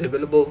internet is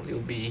available.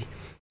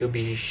 It'll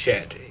be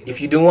shared.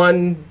 If you don't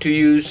want to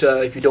use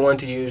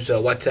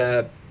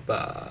WhatsApp,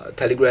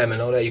 Telegram,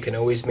 and all that, you can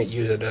always make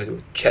use of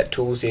the chat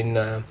tools in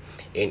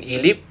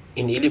Eleap.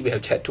 In Eleap, we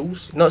have chat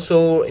tools, not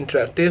so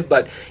interactive,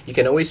 but you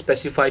can always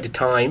specify the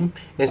time,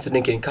 then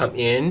student can come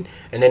in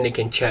and then they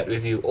can chat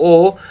with you.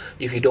 Or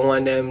if you don't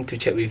want them to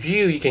chat with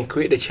you, you can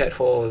create the chat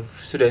for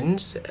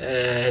students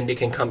and they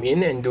can come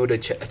in and do the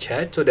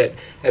chat so that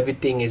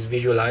everything is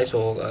visualized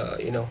or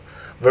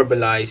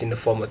verbalized in the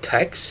form of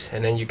text,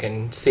 and then you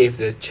can save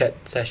the chat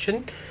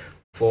session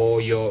for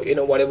your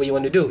whatever you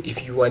want to do.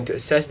 If you want to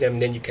access them,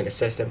 then you can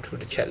access them through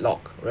the chat log,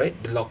 right?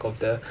 The log of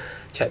the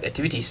chat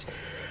activities.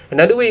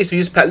 Another way is to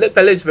use Padlet.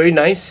 Padlet is very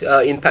nice.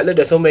 In Padlet,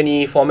 there's so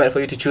many formats for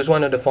you to choose.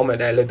 One of the format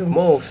that I like the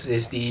most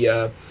is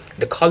the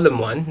column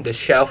one, the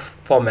shelf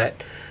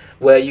format,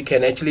 where you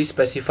can actually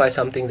specify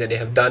something that they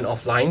have done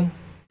offline,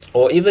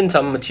 or even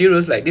some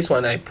materials like this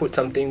one. I put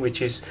something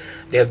which is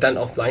they have done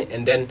offline,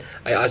 and then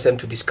I ask them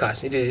to discuss.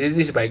 This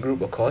is by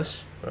group, of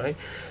course, right?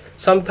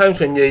 Sometimes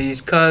when you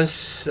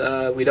discuss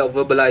without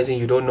verbalizing,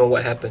 you don't know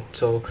what happened,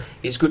 so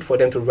it's good for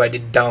them to write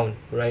it down,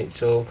 right?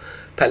 So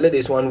Padlet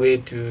is one way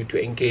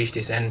to engage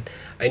this, and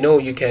I know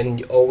you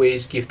can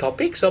always give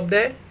topics up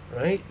there,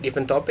 right?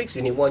 Different topics,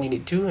 you need 1, you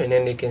need 2, and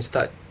then they can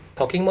start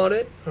talking about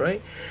it,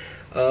 right?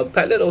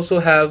 Padlet also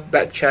have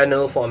back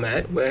channel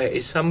format where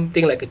it's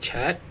something like a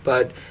chat,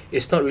 but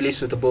it's not really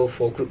suitable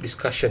for group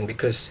discussion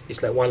because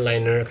it's like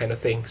one-liner kind of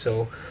thing,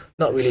 so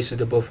not really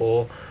suitable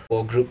for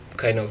group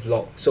kind of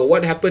log. So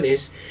what happened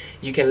is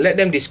you can let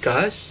them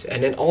discuss,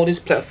 and then all this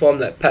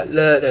platform like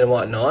Padlet and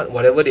whatnot,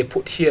 whatever they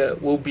put here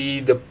will be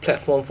the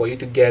platform for you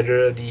to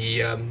gather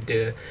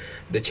the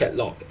chat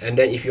log. And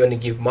then if you want to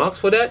give marks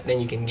for that,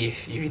 then you can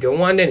give. If you don't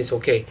want, then it's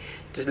okay,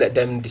 just let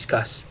them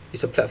discuss.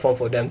 It's a platform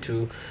for them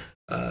to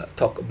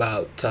talk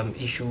about some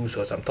issues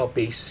or some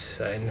topics,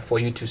 and for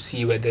you to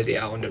see whether they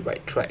are on the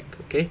right track.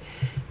 Okay,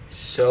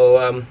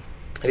 so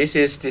this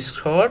is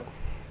Discord.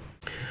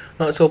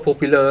 Not so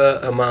popular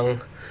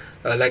among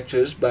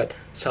lecturers, but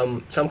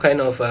some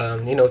kind of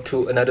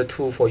another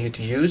tool for you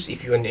to use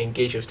if you want to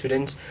engage your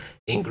students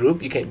in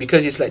group. You can,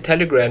 because it's like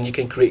Telegram, you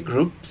can create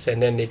groups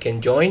and then they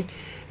can join,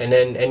 and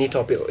then any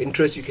topic or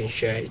interest you can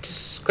share.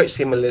 It's quite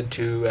similar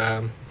to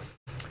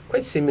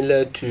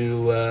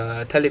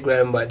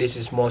Telegram, but this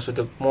is more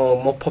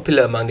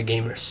popular among the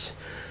gamers.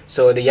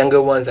 So the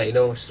younger ones, like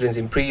students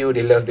in pre-U,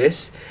 they love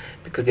this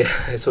because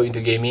they're so into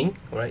gaming,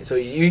 right? So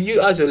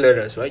you ask your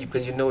learners, right?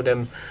 Because you know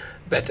them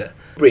better.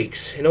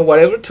 Breaks,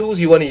 whatever tools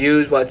you want to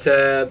use,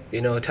 WhatsApp,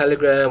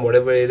 Telegram,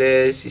 whatever it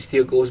is, it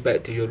still goes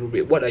back to your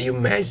rubric. What are you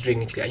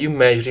measuring actually? Are you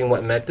measuring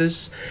what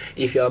matters?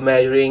 If you are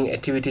measuring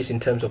activities in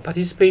terms of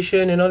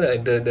participation,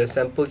 like the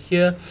sample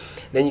here,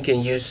 then you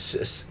can use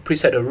a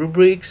preset of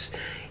rubrics.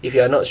 If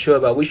you are not sure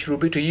about which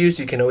rubric to use,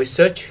 you can always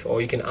search,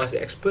 or you can ask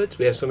the experts.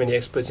 We have so many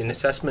experts in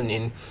assessment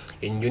in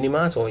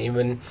UNIMAS, or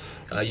even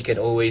you can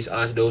always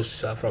ask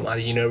those from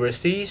other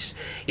universities.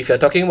 If you're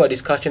talking about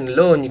discussion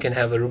alone, you can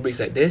have a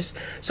rubrics like this.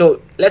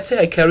 So let's say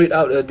I carried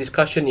out a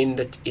discussion in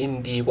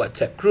the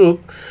WhatsApp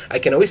group. I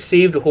can always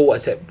save the whole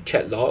WhatsApp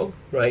chat log,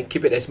 right?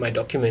 Keep it as my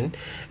document,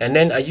 and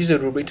then I use a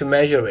rubric to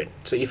measure it.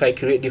 So if I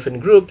create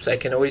different groups, I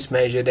can always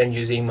measure them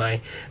using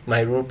my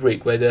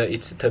rubric, whether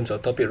it's in terms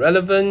of topic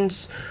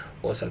relevance,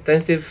 or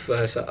substantive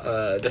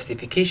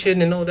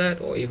justification and all that,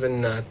 or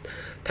even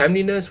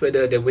timeliness,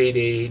 whether the way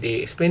they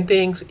explain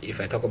things. If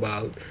I talk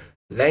about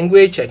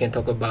language, I can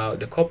talk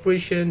about the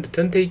cooperation, the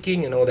turn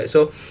taking, and all that.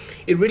 So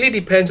it really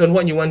depends on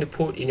what you want to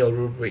put in your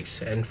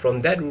rubrics, and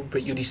from that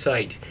rubric you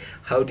decide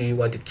how do you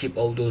want to keep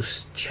all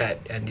those chat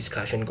and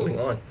discussion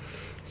going on.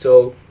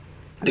 So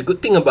the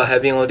good thing about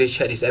having all this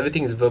chat is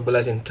everything is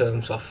verbalized in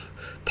terms of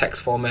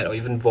text format, or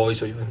even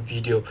voice, or even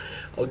video.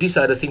 These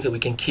are the things that we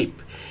can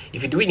keep.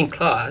 If you do it in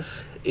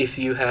class, if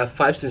you have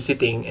 5 students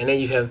sitting and then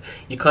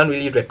you can't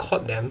really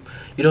record them,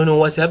 you don't know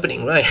what's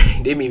happening, right?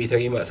 They may be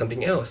talking about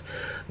something else.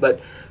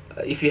 But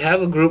if you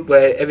have a group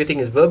where everything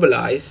is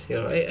verbalized,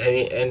 right,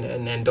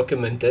 and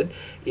documented,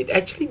 it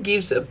actually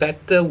gives a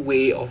better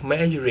way of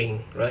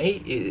measuring,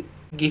 right? It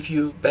gives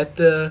you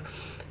better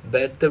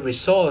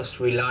resource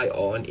to rely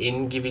on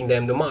in giving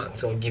them the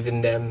marks, or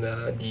giving them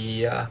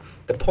the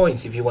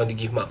points if you want to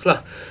give marks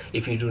lah.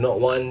 If you do not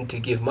want to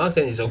give marks,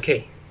 then it's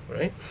okay,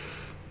 right?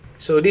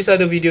 So these are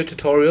the video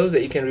tutorials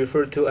that you can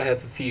refer to. I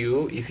have a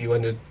few if you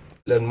want to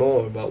learn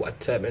more about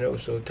WhatsApp and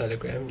also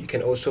Telegram. You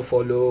can also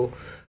follow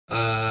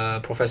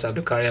Professor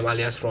Abdul Karim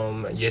alias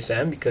from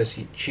USM, because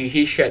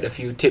he shared a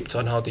few tips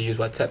on how to use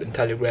WhatsApp and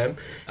Telegram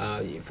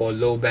for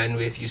low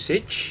bandwidth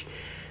usage.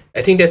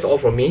 I think that's all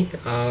from me.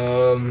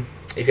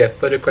 If you have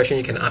further questions,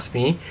 you can ask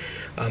me.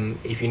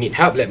 If you need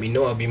help, let me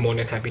know. I'll be more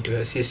than happy to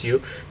assist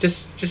you.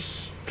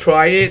 Just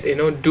try it,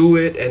 do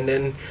it, and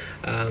then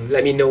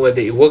let me know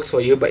whether it works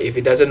for you. But if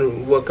it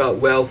doesn't work out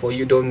well for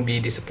you, don't be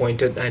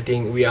disappointed. I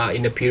think we are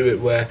in a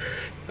period where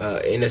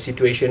in a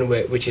situation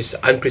which is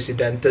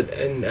unprecedented,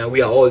 and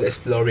we are all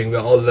exploring, we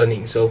are all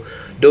learning. So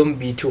don't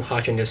be too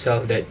harsh on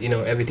yourself that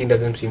everything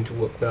doesn't seem to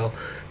work well.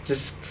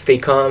 Just stay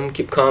calm,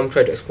 keep calm,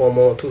 try to explore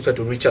more tools, try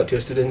to reach out to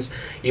your students.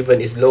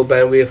 Even it's low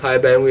bandwidth, high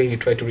bandwidth, you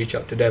try to reach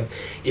out to them.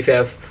 If you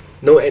have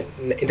no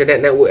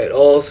internet network at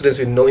all, students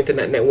with no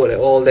internet network at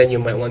all, then you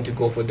might want to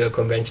go for the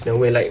conventional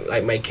way.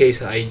 Like my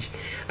case, I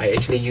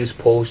actually use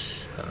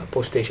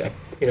postage. I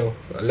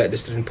let the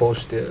student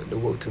post the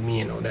work to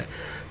me and all that.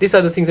 These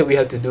are the things that we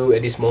have to do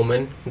at this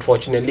moment.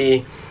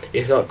 Unfortunately,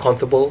 it's not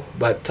comfortable,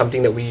 but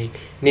something that we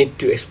need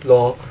to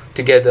explore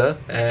together,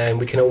 and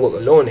we cannot work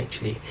alone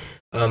actually.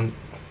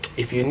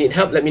 If you need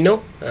help, let me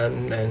know.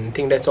 And I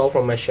think that's all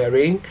from my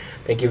sharing.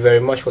 Thank you very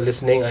much for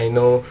listening. I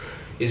know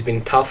it's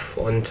been tough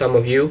on some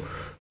of you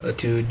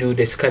to do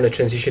this kind of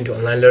transition to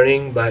online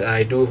learning, but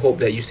I do hope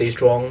that you stay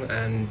strong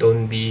and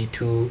don't be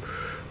too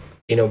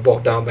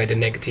bogged down by the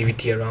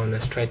negativity around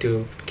us. Try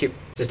to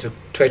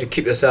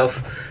keep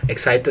yourself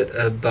excited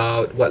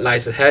about what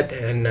lies ahead,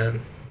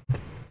 and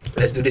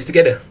let's do this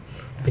together.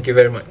 Thank you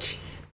very much.